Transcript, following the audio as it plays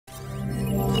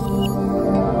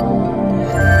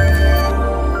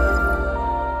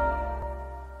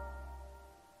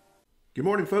Good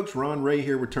morning, folks. Ron Ray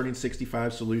here with Turning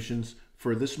 65 Solutions.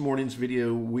 For this morning's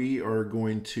video, we are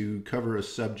going to cover a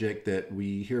subject that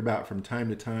we hear about from time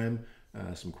to time,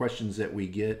 some questions that we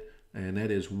get, and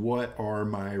that is, what are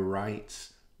my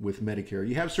rights with Medicare?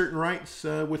 You have certain rights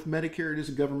with Medicare. It is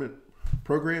a government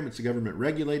program. It's a government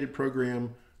regulated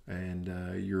program,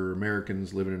 and you're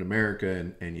Americans living in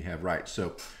America, and you have rights.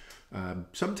 So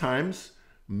sometimes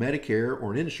Medicare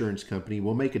or an insurance company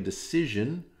will make a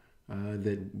decision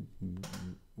that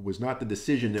was not the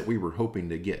decision that we were hoping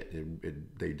to get.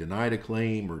 They denied a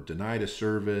claim or denied a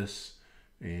service.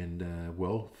 And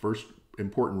well, first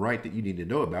important right that you need to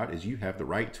know about is you have the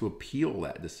right to appeal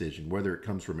that decision, whether it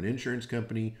comes from an insurance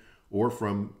company or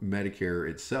from Medicare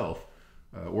itself,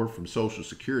 or from Social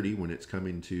Security when it's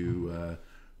coming to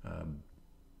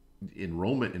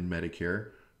enrollment in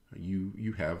Medicare.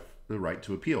 You have the right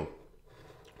to appeal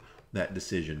that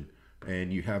decision,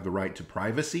 and you have the right to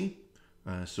privacy.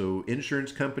 So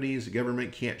insurance companies, the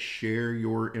government can't share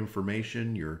your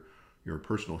information, your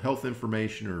personal health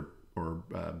information or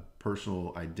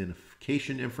personal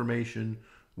identification information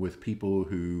with people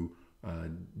who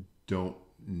don't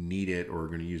need it or are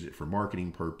going to use it for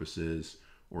marketing purposes,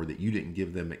 or that you didn't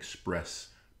give them express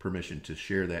permission to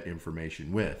share that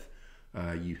information with.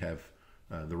 You have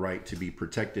the right to be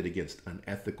protected against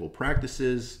unethical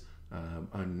practices,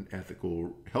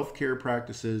 unethical healthcare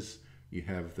practices. You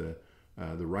have the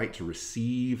right to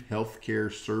receive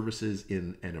healthcare services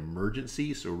in an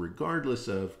emergency. So regardless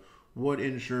of what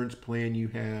insurance plan you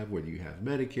have, whether you have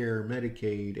Medicare,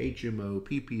 Medicaid, HMO,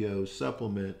 PPO,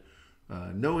 supplement,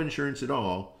 no insurance at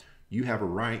all, you have a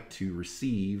right to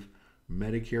receive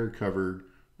Medicare covered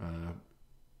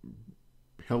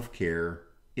healthcare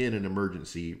in an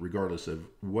emergency, regardless of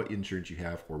what insurance you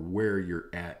have or where you're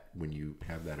at when you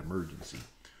have that emergency.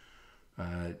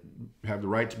 Have the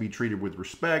right to be treated with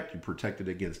respect. You're protected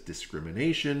against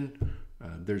discrimination.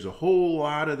 There's a whole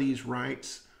lot of these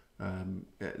rights.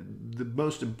 The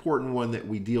most important one that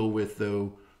we deal with,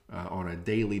 though, on a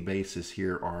daily basis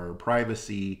here are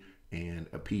privacy and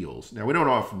appeals. Now, we don't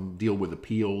often deal with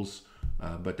appeals,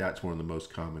 but that's one of the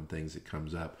most common things that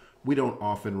comes up. We don't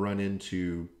often run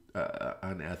into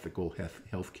unethical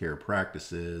healthcare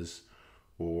practices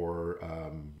or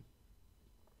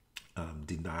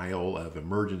denial of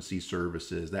emergency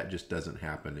services. That just doesn't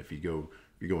happen if you go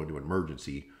into an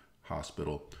emergency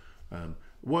hospital.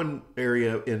 One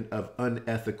area of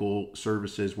unethical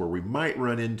services where we might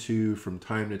run into from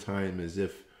time to time is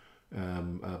if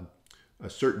a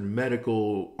certain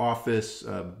medical office,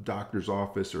 doctor's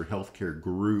office, or healthcare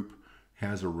group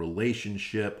has a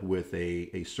relationship with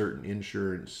a certain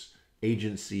insurance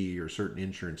agency or certain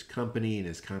insurance company and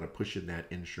is kind of pushing that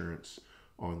insurance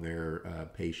on their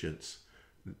patients.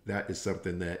 That is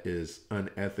something that is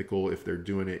unethical if they're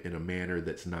doing it in a manner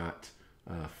that's not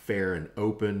fair and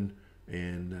open,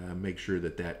 and make sure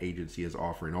that that agency is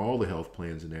offering all the health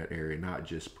plans in that area, not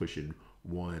just pushing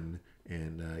one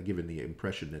and giving the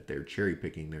impression that they're cherry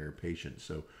picking their patients.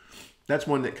 So that's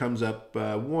one that comes up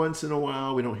once in a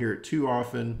while. We don't hear it too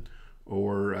often.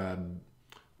 Or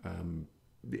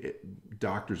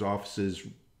doctors' offices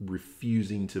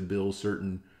refusing to bill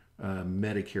certain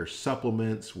Medicare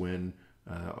supplements when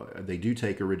they do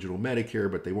take original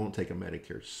Medicare, but they won't take a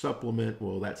Medicare supplement.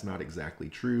 Well, that's not exactly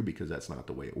true, because that's not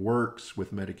the way it works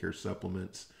with Medicare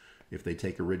supplements. If they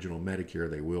take original Medicare,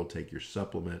 they will take your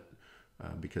supplement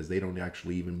because they don't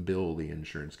actually even bill the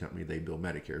insurance company. They bill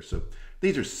Medicare. So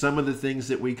these are some of the things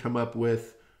that we come up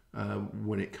with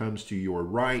when it comes to your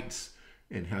rights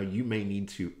and how you may need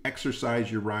to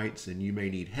exercise your rights, and you may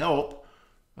need help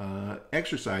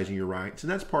exercising your rights.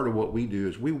 And that's part of what we do,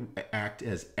 is we act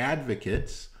as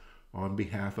advocates on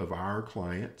behalf of our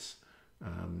clients,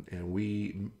 and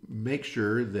we make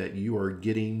sure that you are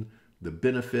getting the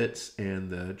benefits and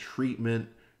the treatment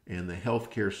and the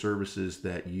healthcare services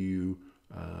that you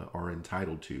are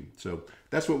entitled to. So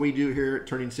that's what we do here at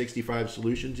Turning 65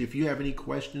 Solutions. If you have any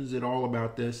questions at all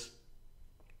about this,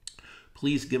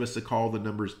 please give us a call. The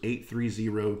number is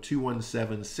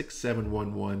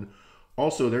 830-217-6711.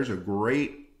 Also, there's a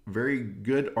great, very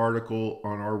good article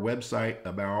on our website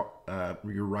about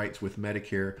your rights with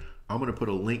Medicare. I'm going to put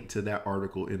a link to that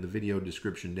article in the video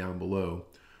description down below.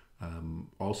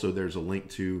 Also, there's a link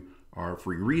to our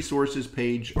free resources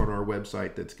page on our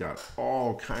website that's got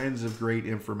all kinds of great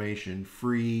information,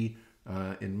 free.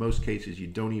 In most cases, you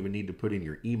don't even need to put in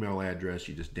your email address.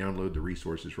 You just download the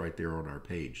resources right there on our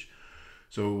page.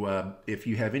 So if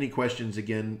you have any questions,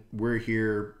 again, we're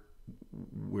here.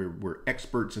 We're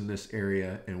experts in this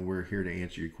area, and we're here to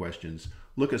answer your questions.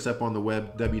 Look us up on the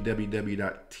web,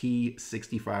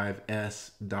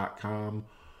 www.t65s.com.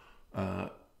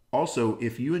 Also,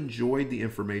 if you enjoyed the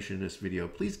information in this video,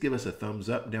 please give us a thumbs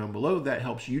up down below. That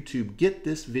helps YouTube get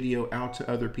this video out to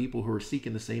other people who are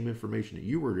seeking the same information that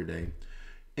you were today.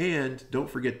 And don't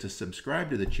forget to subscribe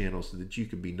to the channel so that you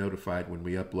can be notified when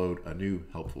we upload a new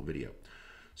helpful video.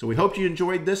 So we hope you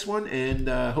enjoyed this one, and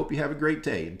hope you have a great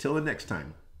day. Until the next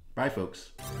time, bye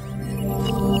folks.